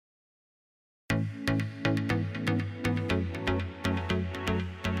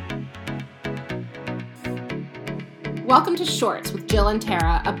Welcome to Shorts with Jill and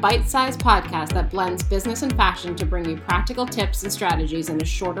Tara, a bite-sized podcast that blends business and fashion to bring you practical tips and strategies in a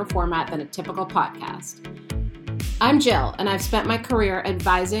shorter format than a typical podcast. I'm Jill, and I've spent my career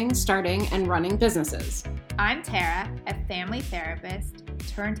advising, starting, and running businesses. I'm Tara, a family therapist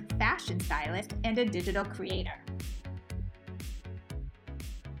turned fashion stylist and a digital creator.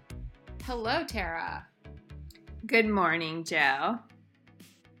 Hello, Tara. Good morning, Jill.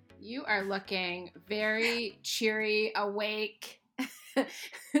 You are looking very cheery, awake.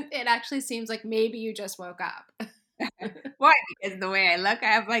 It actually seems like maybe you just woke up. Why? Because the way I look,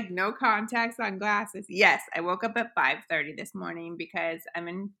 I have no contacts on glasses. Yes, I woke up at 5:30 this morning because I'm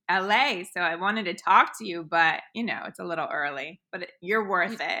in LA, so I wanted to talk to you, but it's a little early, but you're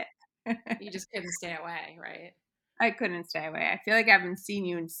worth it. You just couldn't stay away, right? I couldn't stay away. I feel like I haven't seen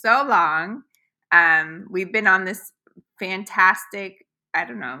you in so long. We've been on this fantastic,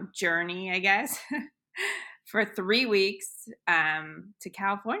 journey, I guess, for 3 weeks to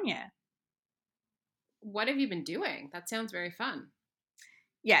California. What have you been doing? That sounds very fun.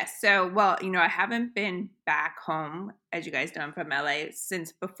 Yes. So, I haven't been back home, as you guys know, I'm from LA,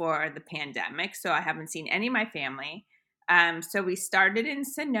 since before the pandemic. So I haven't seen any of my family. So we started in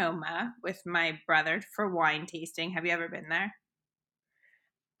Sonoma with my brother for wine tasting. Have you ever been there?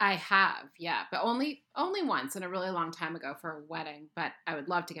 I have, yeah, but only once in a really long time ago for a wedding, but I would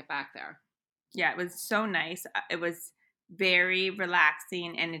love to get back there. Yeah, it was so nice. It was very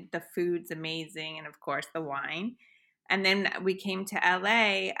relaxing, and the food's amazing, and of course the wine. And then we came to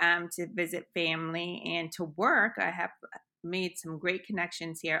LA to visit family and to work. I have made some great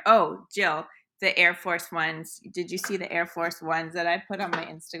connections here. Oh, Jill, the Air Force Ones. Did you see the Air Force Ones that I put on my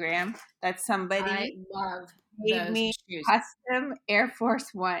Instagram? That somebody I love made those me shoes. custom Air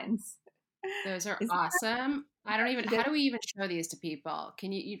Force Ones. Those are awesome. How do we even show these to people?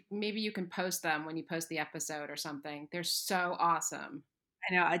 Can maybe you can post them when you post the episode or something. They're so awesome.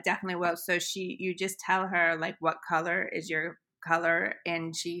 I know, I definitely will. So you just tell her what color is your color,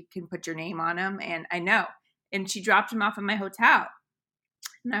 and she can put your name on them. And I know, and she dropped them off at my hotel.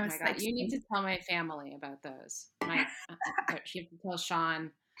 And I was God, you need to tell my family about those. You have to tell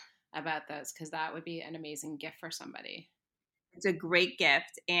Sean about those because that would be an amazing gift for somebody. It's a great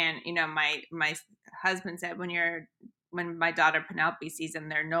gift, and my husband said when my daughter Penelope sees them,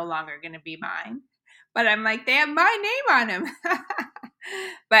 they're no longer going to be mine. But I'm like, they have my name on them.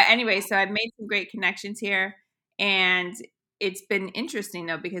 But anyway, so I've made some great connections here, and it's been interesting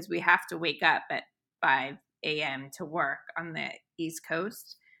though because we have to wake up at 5 a.m. to work on the East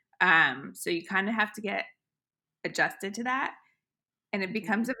Coast. So you kind of have to get adjusted to that, and it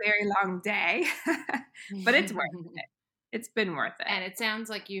becomes a very long day, but it's worth it. It's been worth it. And it sounds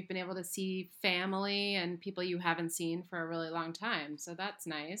like you've been able to see family and people you haven't seen for a really long time. So that's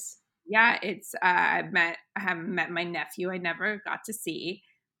nice. Yeah, it's I haven't met my nephew. I never got to see.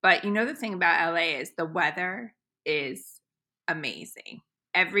 But the thing about LA is the weather is amazing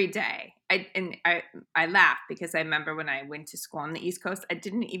every day. I laugh because I remember when I went to school on the East Coast, I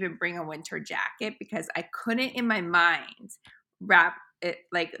didn't even bring a winter jacket because I couldn't in my mind wrap it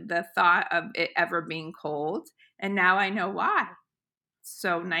the thought of it ever being cold. And now I know why.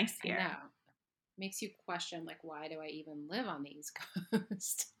 So nice here. I know. Makes you question why do I even live on the East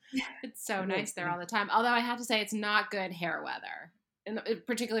Coast? It's so nice there all the time. Although I have to say it's not good hair weather, and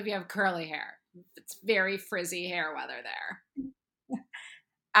particularly if you have curly hair. It's very frizzy hair weather there.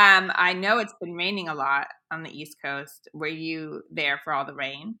 I know it's been raining a lot on the East Coast. Were you there for all the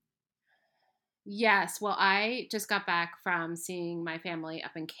rain? Yes. Well, I just got back from seeing my family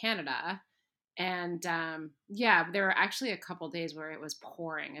up in Canada. And there were actually a couple days where it was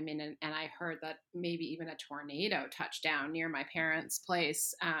pouring. I mean, and I heard that maybe even a tornado touched down near my parents'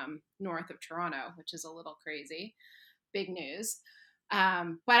 place north of Toronto, which is a little crazy. Big news.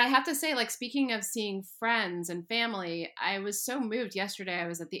 But I have to say, speaking of seeing friends and family, I was so moved yesterday. I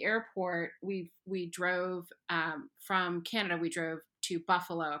was at the airport. We drove from Canada. We drove to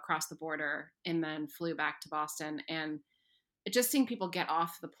Buffalo across the border and then flew back to Boston. And just seeing people get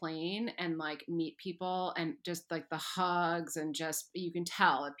off the plane and meet people and just the hugs and just you can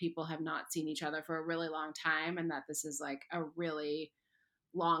tell that people have not seen each other for a really long time and that this is a really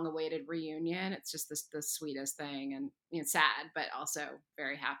long awaited reunion. It's just the sweetest thing and sad, but also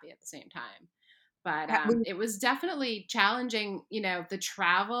very happy at the same time. But it was definitely challenging. The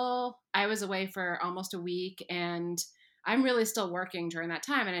travel, I was away for almost a week and I'm really still working during that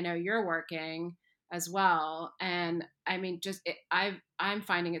time. And I know you're working as well. And I mean, I'm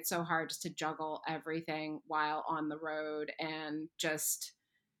finding it so hard just to juggle everything while on the road and just,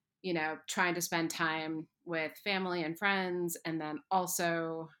 trying to spend time with family and friends. And then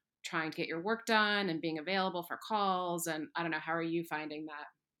also trying to get your work done and being available for calls. And I don't know, how are you finding that?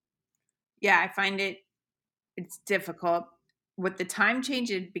 Yeah, I find it's difficult. With the time change,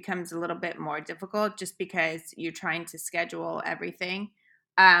 it becomes a little bit more difficult just because you're trying to schedule everything.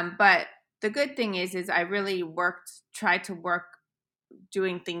 But the good thing is I really tried to work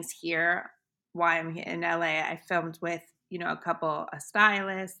doing things here while I'm here in LA. I filmed with, a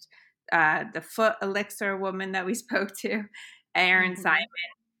stylist, the foot elixir woman that we spoke to, Erin Simon.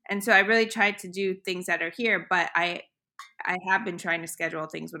 Hmm. And so I really tried to do things that are here, but I have been trying to schedule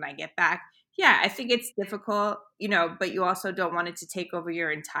things when I get back. Yeah, I think it's difficult, but you also don't want it to take over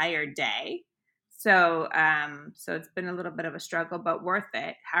your entire day. So it's been a little bit of a struggle, but worth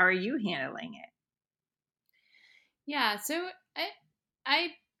it. How are you handling it? Yeah, so I I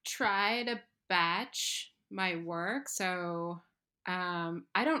try to batch my work, so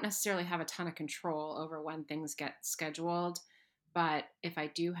I don't necessarily have a ton of control over when things get scheduled, but if I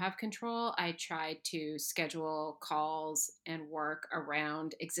do have control, I try to schedule calls and work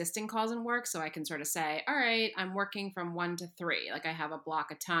around existing calls and work, so I can sort of say, all right, I'm working from 1 to 3, like I have a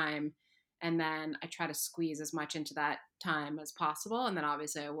block of time. And then I try to squeeze as much into that time as possible. And then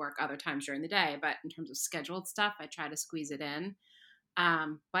obviously I work other times during the day. But in terms of scheduled stuff, I try to squeeze it in.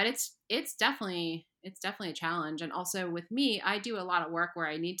 But it's definitely a challenge. And also with me, I do a lot of work where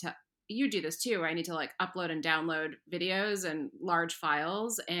I need to. You do this too, where I need to like upload and download videos and large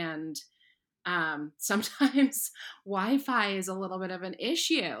files. And sometimes Wi-Fi is a little bit of an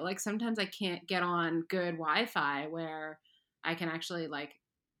issue. Like sometimes I can't get on good Wi-Fi where I can actually like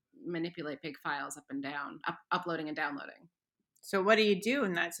manipulate big files up and down, uploading and downloading. So what do you do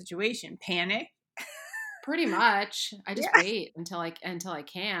in that situation? Panic? Pretty much, I just Yeah. wait until I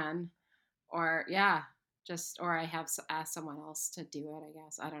can, or yeah, just or I have asked someone else to do it. I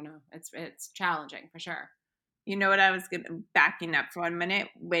guess I don't know. It's challenging for sure. You know what I was gonna backing up for 1 minute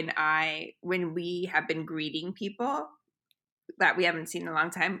when we have been greeting people that we haven't seen in a long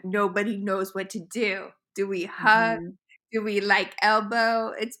time, nobody knows what to do. Do we hug? Hmm. Do we like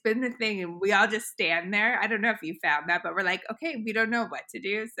elbow? It's been the thing, and we all just stand there. I don't know if you found that, but we're like, okay, we don't know what to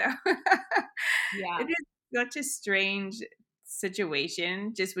do. So Yeah. it is such a strange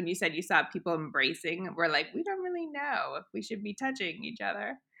situation. Just when you said you saw people embracing, we're like, we don't really know if we should be touching each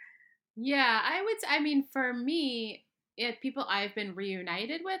other. Yeah, I mean, for me, people I've been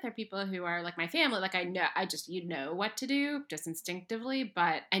reunited with are people who are like my family. Like I know, you know what to do just instinctively,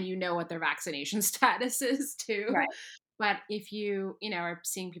 but and you know what their vaccination status is too. Right. But if you are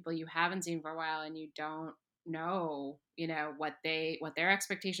seeing people you haven't seen for a while and you don't know, what their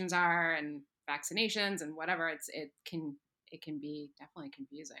expectations are and vaccinations and whatever, it can be definitely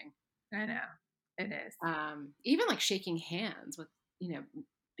confusing. I know. It is. Even like shaking hands with you know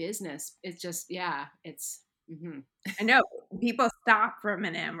business, it's just yeah, it's mhm. I know people stop for a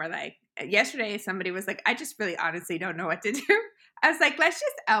minute and we're like, yesterday somebody was like, I just really honestly don't know what to do. I was like, let's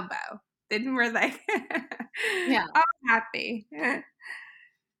just elbow. Then we're like, Yeah. all happy.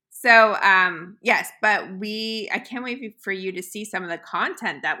 So, yes, but I can't wait for you to see some of the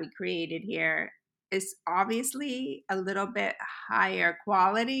content that we created here. Is obviously a little bit higher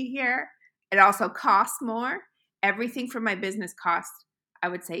quality here. It also costs more. Everything for my business costs, I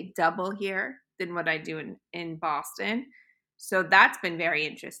would say, double here than what I do in Boston. So that's been very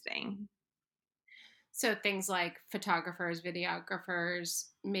interesting. So things like photographers, videographers,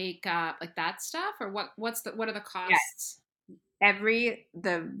 makeup, like that stuff, or what are the Yeah, costs?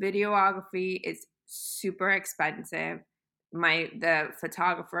 the videography is super expensive. The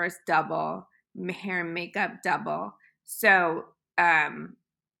photographer is double, hair and makeup double. So I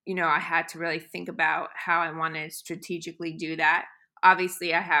had to really think about how I want to strategically do that.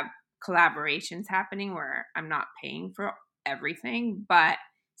 Obviously, I have collaborations happening where I'm not paying for everything, but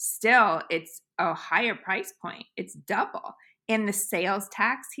still it's a higher price point. It's double. And the sales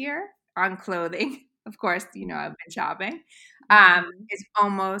tax here on clothing, of course, I've been shopping, Hmm. is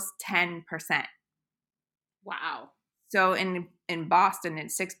almost 10%. Wow. So in Boston,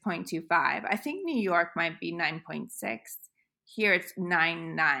 it's 6.25. I think New York might be 9.6. Here it's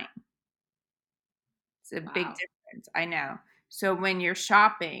 9.9. It's a big Wow. difference. I know. So when you're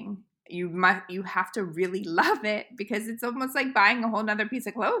shopping, you have to really love it because it's almost like buying a whole nother piece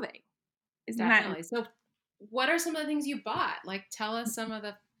of clothing. Isn't that Definitely. So what are some of the things you bought? Like tell us some of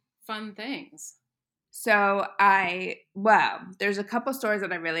the fun things. there's a couple stores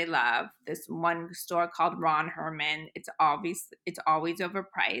that I really love. This one store called Ron Herman. It's always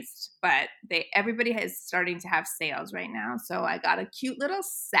overpriced, but everybody is starting to have sales right now. So I got a cute little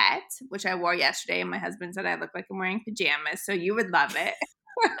set, which I wore yesterday, and my husband said I look like I'm wearing pajamas. So you would love it.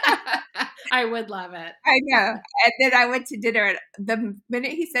 I would love it. I know. And then I went to dinner. And the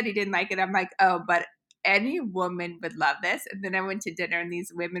minute he said he didn't like it, I'm like, oh, but any woman would love this. And then I went to dinner and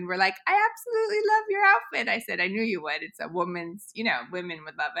these women were like, I absolutely love your outfit. I said, I knew you would. It's a woman's, women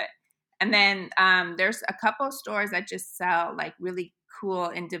would love it. And then there's a couple stores that just sell like really cool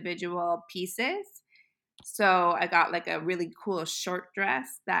individual pieces. So I got like a really cool short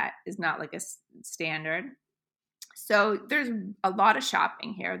dress that is not like a standard. So there's a lot of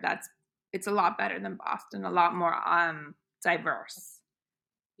shopping here. It's a lot better than Boston, a lot more diverse.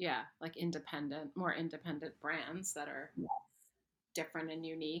 Yeah, like more independent brands that are different and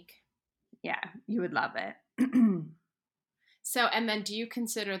unique. Yeah, you would love it. So, and then do you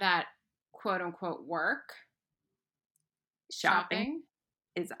consider that quote unquote work? Shopping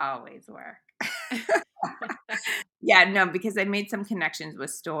is always work. Yeah, no, because I made some connections with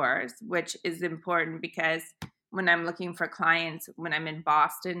stores, which is important because when I'm looking for clients, when I'm in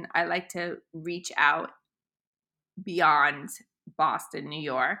Boston, I like to reach out beyond Boston, New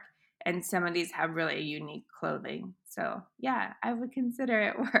York. And some of these have really unique clothing. So yeah, I would consider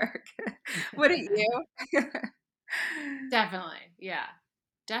it work. Wouldn't you? Definitely. Yeah.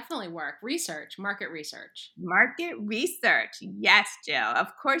 Definitely work. Market research. Market research. Yes, Jill. Of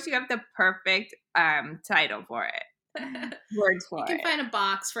course you have the perfect title for it. Words for it. You can find a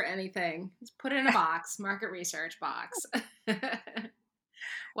box for anything. Just put it in a box. Market research box.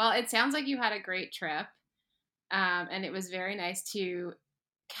 Well, it sounds like you had a great trip. And it was very nice to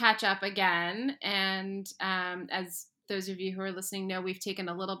catch up again. And as those of you who are listening know, we've taken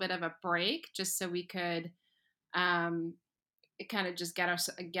a little bit of a break just so we could kind of just get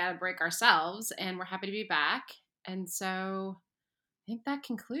a break ourselves. And we're happy to be back. And so I think that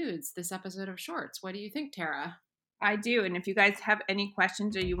concludes this episode of Shorts. What do you think, Tara? I do. And if you guys have any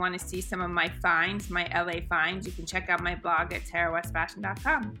questions or you want to see some of my finds, my LA finds, you can check out my blog at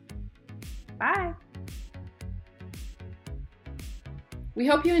tarawestfashion.com. Bye. We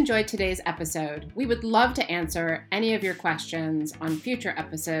hope you enjoyed today's episode. We would love to answer any of your questions on future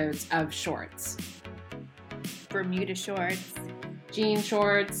episodes of Shorts. Bermuda shorts, Jean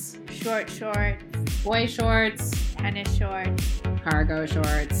shorts, short shorts, boy shorts, tennis shorts, cargo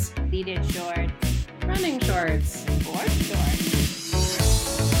shorts, pleated shorts, running shorts, board shorts.